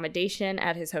and accommodation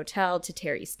at his hotel to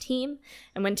Terry's team,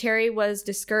 and when Terry was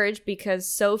discouraged because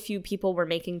so few people were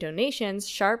making donations,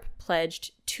 Sharp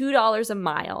pledged $2 a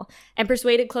mile and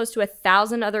persuaded close to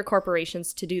 1,000 other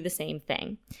corporations to do the same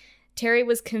thing. Terry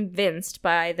was convinced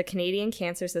by the Canadian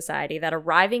Cancer Society that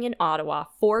arriving in Ottawa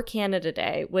for Canada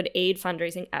Day would aid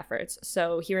fundraising efforts,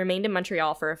 so he remained in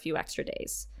Montreal for a few extra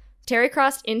days. Terry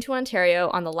crossed into Ontario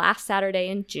on the last Saturday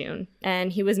in June,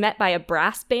 and he was met by a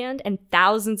brass band and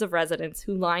thousands of residents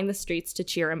who lined the streets to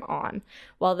cheer him on,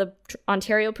 while the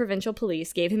Ontario Provincial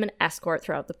Police gave him an escort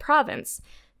throughout the province.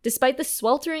 Despite the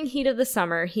sweltering heat of the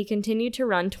summer, he continued to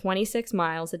run 26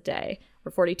 miles a day,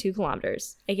 or 42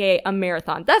 kilometers, aka a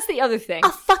marathon. That's the other thing.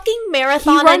 A fucking He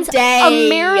marathon runs a day. a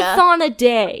marathon a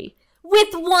day.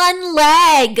 With one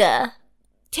leg.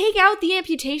 Take out the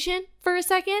amputation for a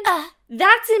second.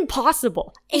 That's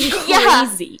impossible. And Yeah.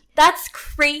 crazy. That's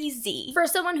crazy. For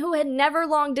someone who had never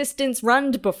long distance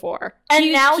runned before.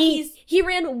 And now he's- he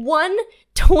ran one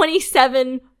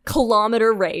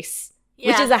 27-kilometer race, which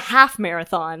Yeah. is a half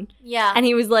marathon. Yeah. And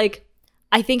he was like,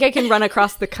 I think I can run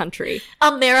across the country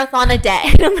a marathon a day.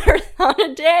 in a marathon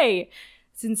a day.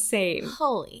 It's insane.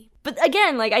 Holy. But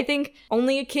again, like, I think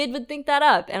only a kid would think that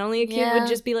up. And only a kid Yeah. would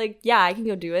just be like, yeah, I can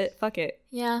go do it. Fuck it.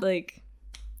 Yeah. Like,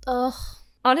 Ugh.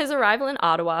 on his arrival in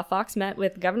Ottawa, Fox met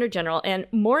with Governor General and,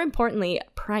 more importantly,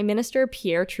 Prime Minister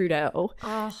Pierre Trudeau,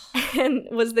 Ugh. and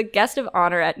was the guest of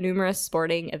honor at numerous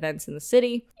sporting events in the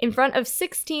city. In front of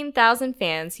 16,000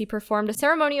 fans, he performed a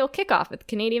ceremonial kickoff at the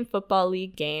Canadian Football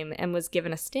League game and was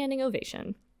given a standing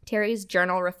ovation. Terry's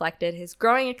journal reflected his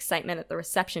growing excitement at the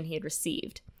reception he had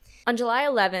received. On July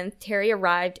 11th, Terry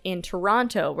arrived in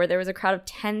Toronto, where there was a crowd of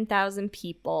 10,000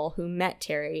 people who met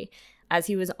Terry as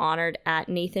he was honored at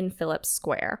Nathan Phillips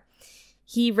Square.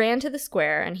 He ran to the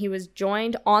square and he was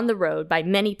joined on the road by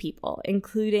many people,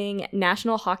 including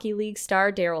National Hockey League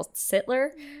star Daryl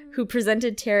Sittler, who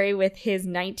presented Terry with his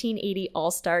 1980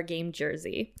 All-Star Game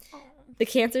jersey. The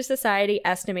Cancer Society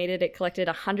estimated it collected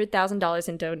 $100,000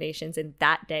 in donations in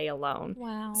that day alone.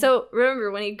 Wow. So remember,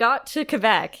 when he got to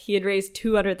Quebec, he had raised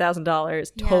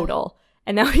 $200,000 Yeah. total,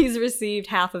 and now he's received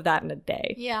half of that in a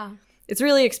day. Yeah. It's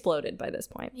really exploded by this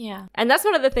point. Yeah. And that's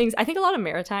one of the things, I think a lot of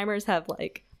Maritimers have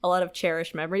like a lot of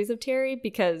cherished memories of Terry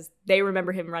because they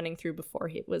remember him running through before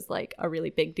it was like a really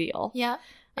big deal. Yeah,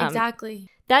 exactly.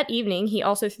 That evening, he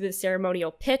also threw the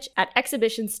ceremonial pitch at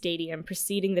Exhibition Stadium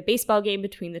preceding the baseball game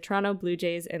between the Toronto Blue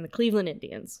Jays and the Cleveland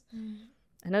Indians.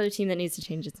 Another team that needs to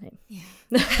change its name.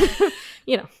 Yeah.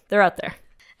 You know, they're out there.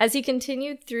 As he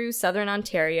continued through southern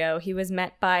Ontario, he was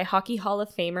met by Hockey Hall of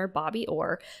Famer Bobby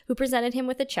Orr, who presented him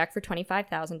with a check for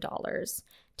 $25,000.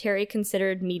 Terry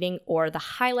considered meeting Orr the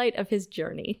highlight of his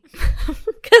journey.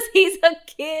 Because he's a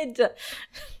kid.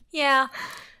 Yeah.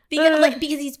 Because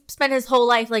he's spent his whole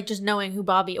life like just knowing who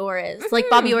Bobby Orr is.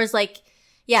 Like Bobby Orr's like,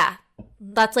 yeah,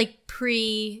 that's like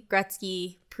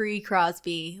pre-Gretzky,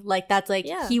 pre-Crosby. Like that's like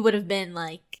he would have been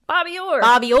like Bobby Orr.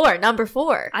 Bobby Orr, number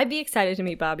 4. I'd be excited to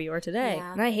meet Bobby Orr today.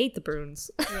 Yeah. And I hate the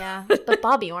Bruins. Yeah, but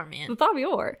Bobby Orr, man. But Bobby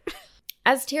Orr.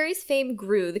 As Terry's fame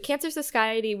grew, the Cancer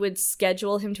Society would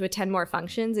schedule him to attend more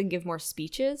functions and give more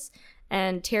speeches.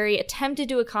 And Terry attempted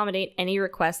to accommodate any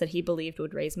request that he believed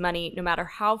would raise money, no matter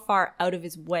how far out of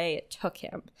his way it took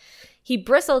him. He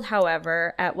bristled,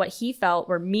 however, at what he felt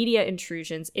were media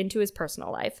intrusions into his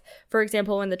personal life. For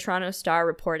example, when the Toronto Star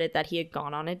reported that he had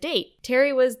gone on a date,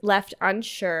 Terry was left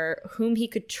unsure whom he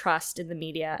could trust in the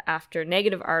media after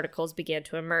negative articles began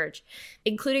to emerge,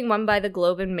 including one by the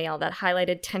Globe and Mail that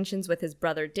highlighted tensions with his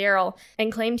brother Daryl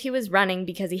and claimed he was running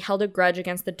because he held a grudge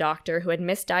against the doctor who had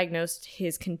misdiagnosed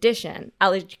his condition,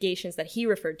 allegations that he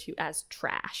referred to as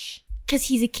trash. Because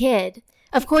he's a kid.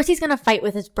 Of course he's going to fight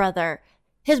with his brother.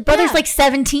 His brother's like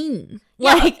 17.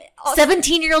 Yeah. Like,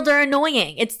 17-year-olds are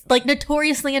annoying. It's like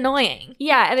notoriously annoying.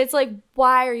 Yeah, and it's like,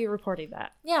 why are you reporting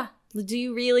that? Yeah. Do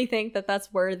you really think that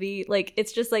that's worthy? Like,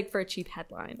 it's just like for a cheap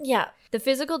headline. Yeah. The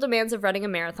physical demands of running a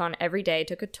marathon every day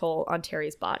took a toll on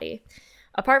Terry's body.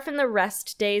 Apart from the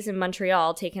rest days in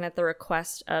Montreal taken at the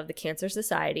request of the Cancer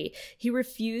Society, he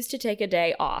refused to take a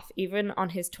day off, even on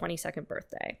his 22nd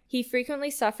birthday. He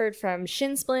frequently suffered from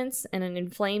shin splints and an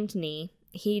inflamed knee.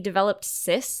 He developed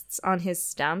cysts on his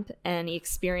stump, and he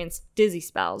experienced dizzy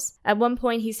spells. At one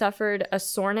point, he suffered a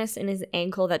soreness in his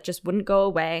ankle that just wouldn't go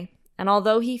away. And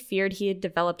although he feared he had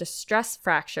developed a stress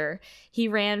fracture, he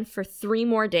ran for 3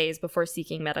 more days before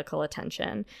seeking medical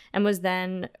attention and was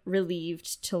then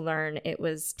relieved to learn it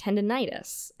was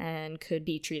tendinitis and could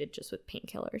be treated just with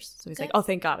painkillers. So he's like, oh,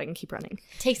 thank God, I can keep running.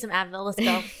 Take some Advil, let's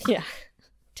go. Yeah.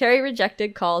 Terry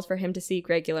rejected calls for him to seek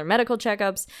regular medical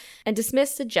checkups and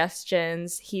dismissed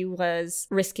suggestions he was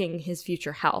risking his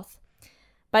future health.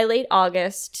 By late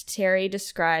August, Terry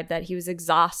described that he was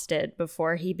exhausted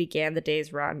before he began the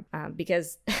day's run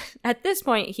because at this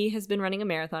point, he has been running a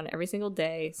marathon every single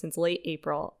day since late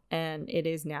April, and it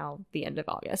is now the end of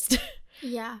August.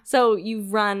 Yeah. So you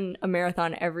run a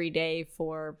marathon every day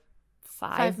for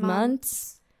 5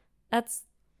 months? That's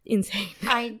insane.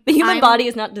 The human body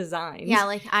is not designed. Yeah,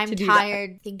 like I'm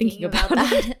tired thinking about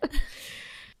that. that.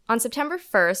 On September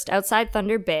 1st, outside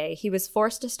Thunder Bay, he was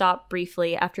forced to stop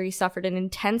briefly after he suffered an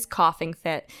intense coughing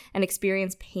fit and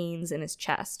experienced pains in his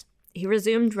chest. He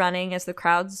resumed running as the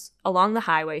crowds along the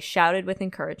highway shouted with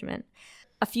encouragement.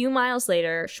 A few miles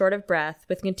later, short of breath,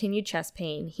 with continued chest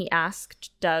pain, he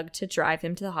asked Doug to drive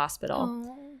him to the hospital.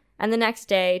 Oh. And the next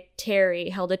day, Terry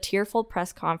held a tearful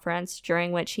press conference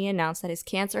during which he announced that his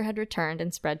cancer had returned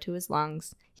and spread to his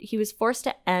lungs. He was forced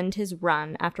to end his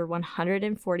run after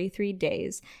 143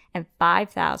 days and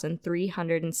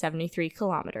 5,373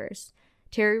 kilometers.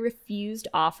 Terry refused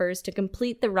offers to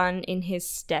complete the run in his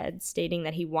stead, stating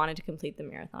that he wanted to complete the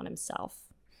marathon himself.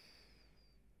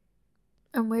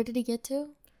 And where did he get to?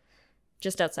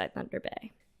 Just outside Thunder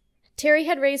Bay. Terry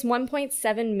had raised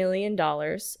 $1.7 million,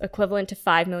 equivalent to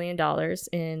 $5 million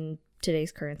in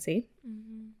today's currency,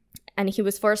 and he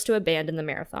was forced to abandon the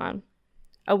marathon.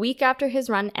 A week after his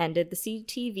run ended, the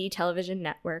CTV television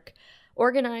network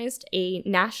organized a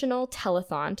national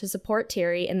telethon to support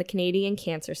Terry and the Canadian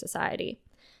Cancer Society.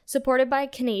 Supported by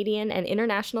Canadian and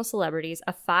international celebrities,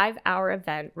 a 5-hour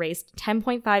event raised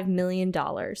 $10.5 million,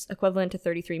 equivalent to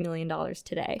 $33 million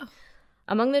today. Oh.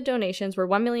 Among the donations were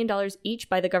 $1 million each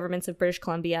by the governments of British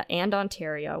Columbia and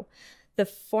Ontario, the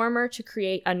former to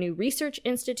create a new research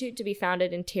institute to be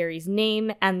founded in Terry's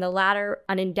name, and the latter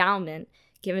an endowment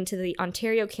given to the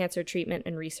Ontario Cancer Treatment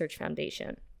and Research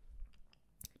Foundation.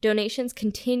 Donations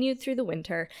continued through the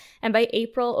winter, and by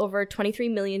April, over $23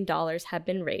 million had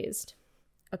been raised,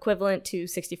 equivalent to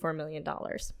 $64 million.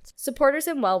 Supporters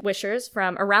and well-wishers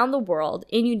from around the world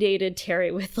inundated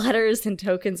Terry with letters and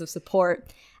tokens of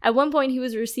support. At one point, he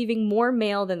was receiving more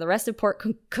mail than the rest of Port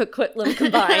Coquitlam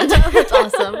combined. That's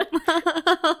awesome.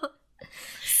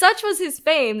 Such was his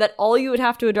fame that all you would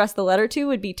have to address the letter to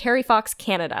would be Terry Fox,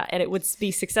 Canada, and it would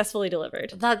be successfully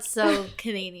delivered. That's so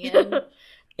Canadian.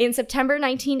 In September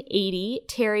 1980,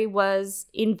 Terry was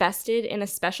invested in a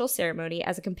special ceremony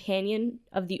as a companion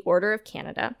of the Order of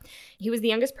Canada. He was the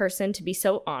youngest person to be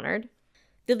so honored.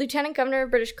 The Lieutenant Governor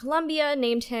of British Columbia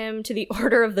named him to the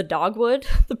Order of the Dogwood,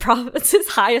 the province's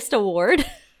highest award.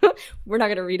 We're not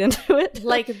going to read into it.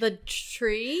 Like the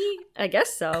tree? I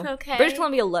guess so. Okay. British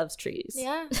Columbia loves trees.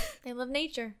 Yeah, they love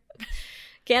nature.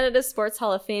 Canada's Sports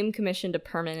Hall of Fame commissioned a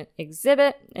permanent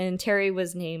exhibit, and Terry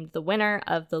was named the winner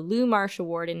of the Lou Marsh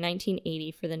Award in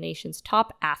 1980 for the nation's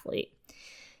top athlete.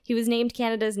 He was named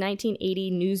Canada's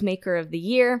 1980 Newsmaker of the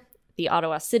Year. The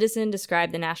Ottawa Citizen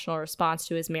described the national response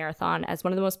to his marathon as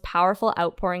one of the most powerful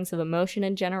outpourings of emotion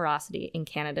and generosity in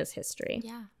Canada's history.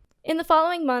 Yeah. In the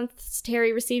following months,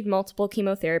 Terry received multiple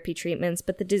chemotherapy treatments,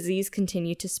 but the disease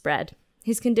continued to spread.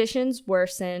 His conditions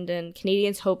worsened, and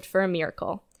Canadians hoped for a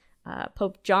miracle.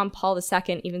 Pope John Paul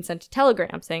II even sent a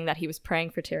telegram saying that he was praying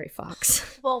for Terry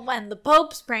Fox. Well, when the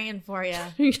Pope's praying for you.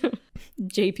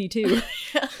 JP2.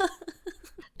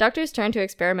 Doctors turned to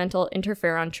experimental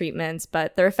interferon treatments,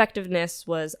 but their effectiveness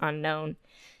was unknown.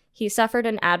 He suffered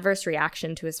an adverse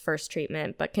reaction to his first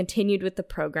treatment, but continued with the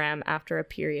program after a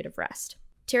period of rest.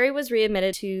 Terry was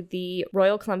readmitted to the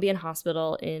Royal Columbian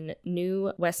Hospital in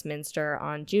New Westminster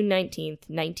on June 19,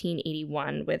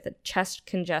 1981, with a chest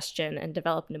congestion and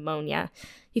developed pneumonia.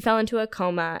 He fell into a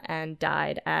coma and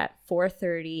died at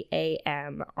 4:30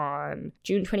 a.m. on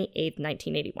June 28,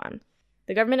 1981.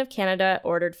 The Government of Canada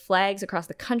ordered flags across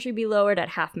the country be lowered at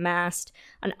half-mast,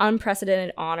 an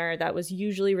unprecedented honor that was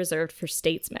usually reserved for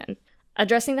statesmen.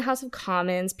 Addressing the House of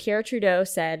Commons, Pierre Trudeau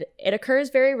said, "It occurs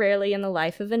very rarely in the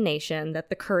life of a nation that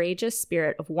the courageous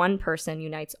spirit of one person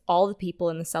unites all the people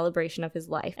in the celebration of his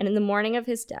life and in the mourning of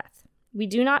his death. We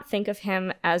do not think of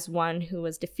him as one who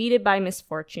was defeated by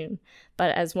misfortune,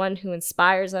 but as one who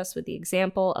inspires us with the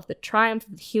example of the triumph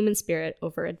of the human spirit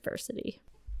over adversity."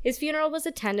 His funeral was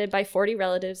attended by 40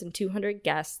 relatives and 200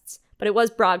 guests, but it was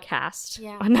broadcast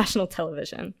on national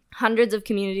television. Hundreds of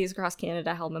communities across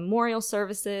Canada held memorial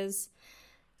services.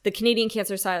 The Canadian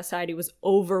Cancer Society was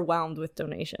overwhelmed with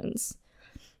donations.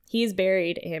 He is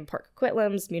buried in Port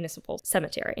Coquitlam's Municipal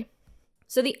Cemetery.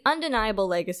 So the undeniable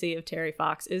legacy of Terry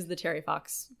Fox is the Terry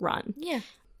Fox Run. Yeah.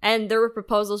 And there were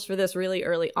proposals for this really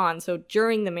early on. So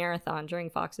during the marathon, during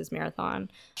Fox's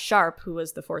marathon, Sharp, who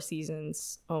was the Four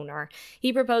Seasons owner,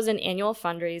 he proposed an annual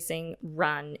fundraising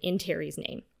run in Terry's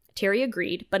name. Terry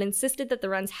agreed, but insisted that the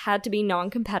runs had to be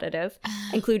non-competitive,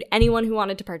 include anyone who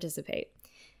wanted to participate.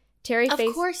 Of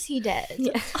course he did.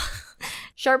 Yeah.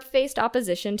 Sharp faced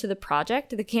opposition to the project.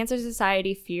 The Cancer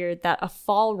Society feared that a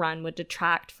fall run would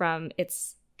detract from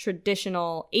its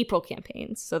traditional April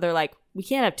campaigns. So they're like, we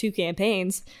can't have two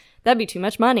campaigns. That'd be too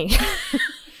much money.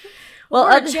 Well,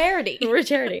 we're a charity. We're a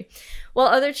charity. While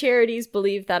other charities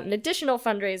believed that an additional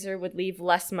fundraiser would leave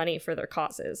less money for their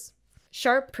causes.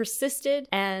 Sharp persisted,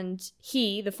 and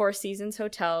he, the Four Seasons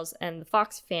Hotels, and the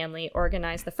Fox family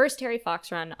organized the first Terry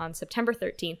Fox Run on September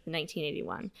 13th,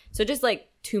 1981. So just like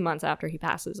 2 months after he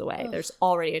passes away, there's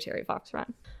already a Terry Fox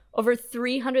Run. Over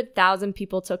 300,000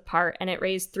 people took part, and it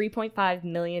raised $3.5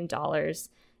 million.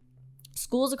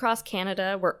 Schools across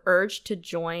Canada were urged to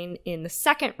join in the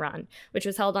second run, which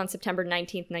was held on September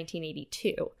 19th,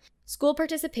 1982. School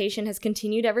participation has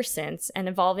continued ever since, and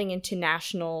evolving into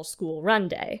National School Run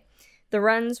Day. The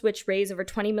runs, which raised over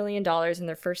 $20 million in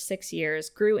their first 6 years,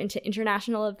 grew into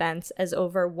international events as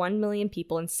over 1 million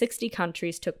people in 60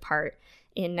 countries took part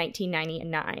in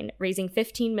 1999, raising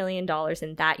 $15 million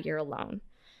in that year alone.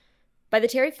 By the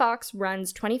Terry Fox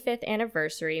Run's 25th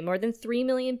anniversary, more than 3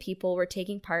 million people were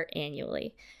taking part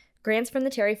annually. Grants from the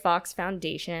Terry Fox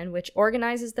Foundation, which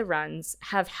organizes the runs,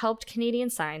 have helped Canadian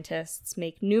scientists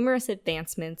make numerous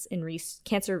advancements in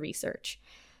cancer research.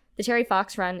 The Terry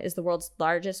Fox Run is the world's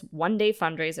largest one-day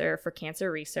fundraiser for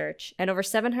cancer research, and over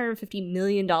 $750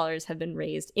 million have been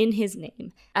raised in his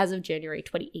name as of January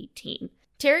 2018.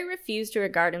 Terry refused to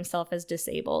regard himself as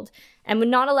disabled and would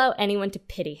not allow anyone to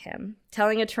pity him,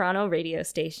 telling a Toronto radio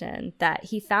station that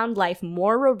he found life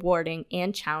more rewarding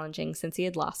and challenging since he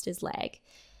had lost his leg.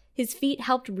 His feat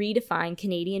helped redefine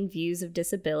Canadian views of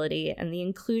disability and the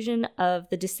inclusion of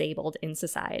the disabled in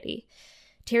society.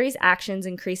 Terry's actions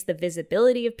increased the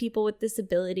visibility of people with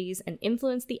disabilities and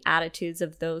influenced the attitudes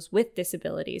of those with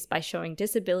disabilities by showing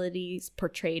disabilities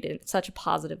portrayed in such a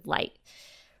positive light.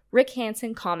 Rick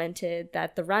Hansen commented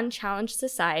that the run challenged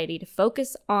society to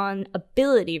focus on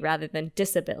ability rather than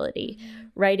disability,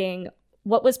 writing,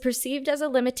 "What was perceived as a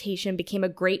limitation became a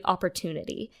great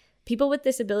opportunity. People with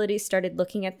disabilities started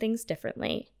looking at things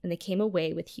differently, and they came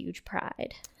away with huge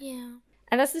pride. Yeah.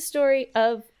 And that's the story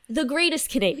of the greatest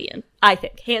Canadian, I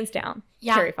think, hands down,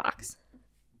 Yeah. Terry Fox.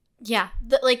 Yeah.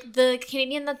 The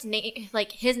Canadian that's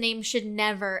like his name should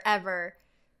never ever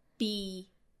be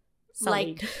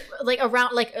Sullied. like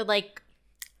around like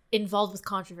involved with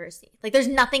controversy. Like there's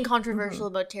nothing controversial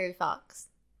about Terry Fox.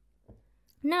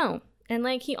 No. And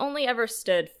like he only ever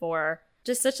stood for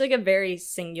just such like a very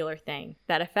singular thing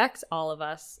that affects all of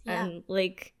us. Yeah. And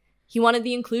like he wanted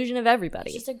the inclusion of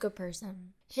everybody. He's just a good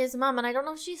person. His mom, and I don't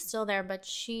know if she's still there, but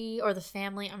she or the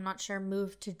family, I'm not sure,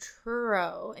 moved to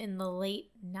Truro in the late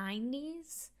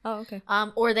 90s. Oh, okay.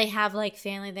 Or they have like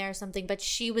family there or something, but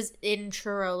she was in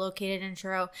Truro, located in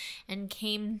Truro, and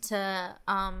came to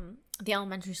the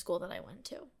elementary school that I went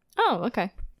to. Oh,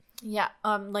 okay. Yeah,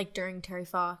 like during Terry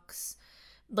Fox,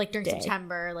 like during Day.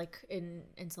 September, like in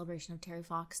celebration of Terry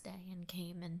Fox Day, and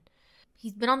came, and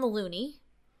he's been on the Loonie.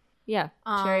 Yeah,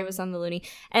 Terry was on the Loonie.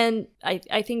 And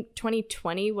I think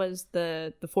 2020 was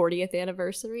the 40th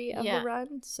anniversary of the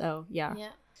run. So, yeah.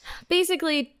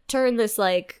 Basically, turn this,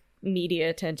 like, media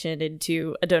attention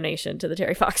into a donation to the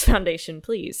Terry Fox Foundation,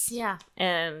 please. Yeah.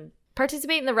 And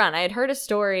participate in the run. I had heard a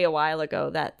story a while ago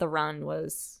that the run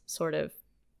was sort of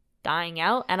dying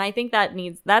out. And I think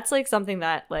that's, like, something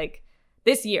that, like,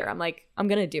 this year, I'm like, I'm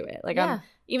going to do it. Like,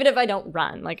 even if I don't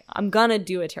run, like, I'm going to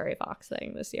do a Terry Fox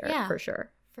thing this year, for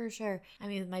sure. For sure. I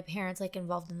mean, with my parents, like,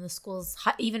 involved in the schools,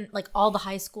 even, like, all the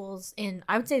high schools in,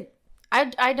 I would say,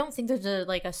 I don't think there's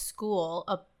a school,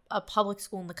 a public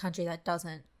school in the country that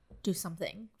doesn't do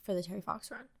something for the Terry Fox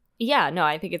run. Yeah, no,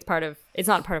 I think it's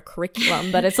not part of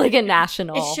curriculum, but it's, like, a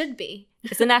national. It should be.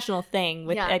 It's a national thing.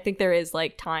 I think there is,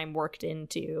 like, time worked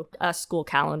into a school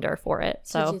calendar for it.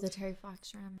 So to do the Terry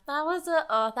Fox run. That was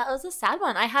a sad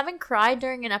one. I haven't cried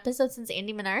during an episode since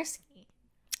Andy Minarski.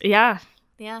 Yeah.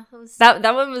 Yeah, it was...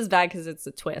 that one was bad because it's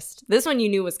a twist. This one you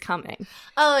knew was coming.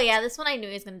 Oh yeah, this one I knew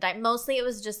he was gonna die. Mostly it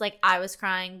was just like I was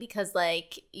crying because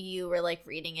like you were like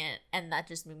reading it, and that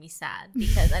just made me sad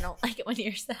because I don't like it when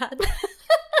you're sad.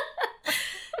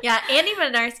 Yeah, Andy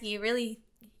Minarski,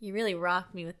 you really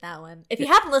rocked me with that one. If you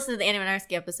haven't listened to the Andy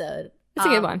Minarski episode, it's a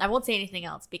good one. I won't say anything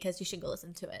else because you should go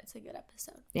listen to it. It's a good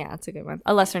episode. Yeah, it's a good one.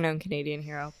 A lesser known Canadian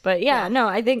hero. But yeah, no,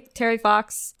 I think Terry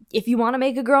Fox, if you want to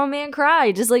make a grown man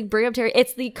cry, just like bring up Terry.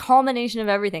 It's the culmination of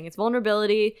everything. It's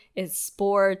vulnerability, it's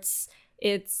sports,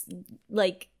 it's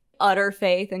like utter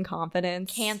faith and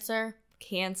confidence. Cancer,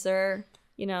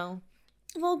 you know.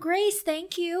 Well, Grace,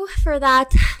 thank you for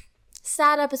that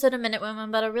sad episode of Minute Women,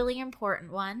 but a really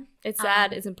important one. It's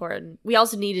sad. It's important. We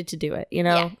also needed to do it. You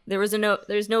know, there's no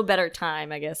better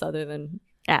time, I guess, other than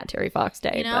at Terry Fox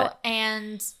Day. You know,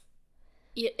 and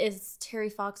is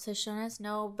Terry Fox has shown us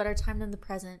no better time than the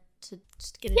present to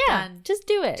just get it done. Just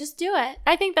do it. Just do it.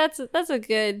 I think that's a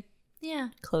good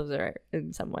closer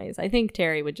in some ways. I think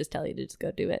Terry would just tell you to just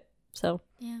go do it. So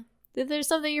if there's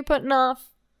something you're putting off,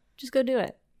 just go do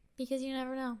it. Because you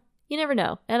never know. You never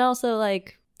know. And also,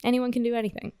 like, anyone can do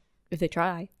anything if they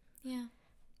try. Yeah.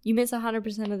 You miss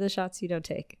 100% of the shots you don't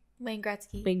take. Wayne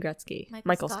Gretzky.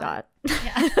 Michael Scott.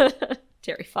 Yeah.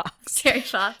 Terry Fox.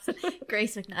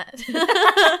 Grace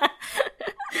McNutt.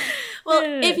 Well,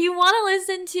 if you want to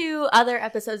listen to other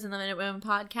episodes in the Minute Women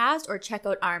podcast or check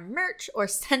out our merch or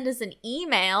send us an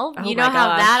email, you know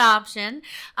how that option.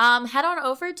 Head on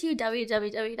over to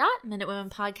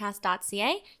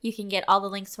www.minutewomenpodcast.ca. You can get all the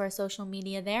links to our social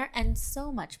media there and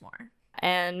so much more.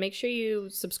 And make sure you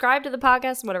subscribe to the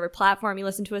podcast on whatever platform you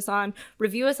listen to us on.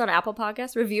 Review us on Apple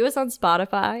Podcasts. Review us on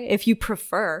Spotify if you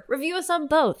prefer. Review us on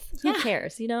both. Who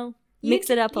cares, you know?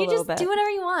 Mix it up a little bit. You just do whatever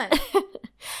you want.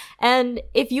 And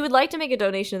if you would like to make a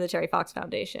donation to the Terry Fox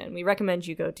Foundation, we recommend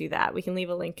you go do that. We can leave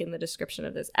a link in the description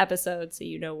of this episode so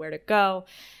you know where to go.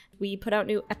 We put out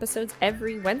new episodes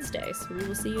every Wednesday, so we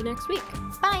will see you next week.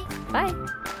 Bye. Bye.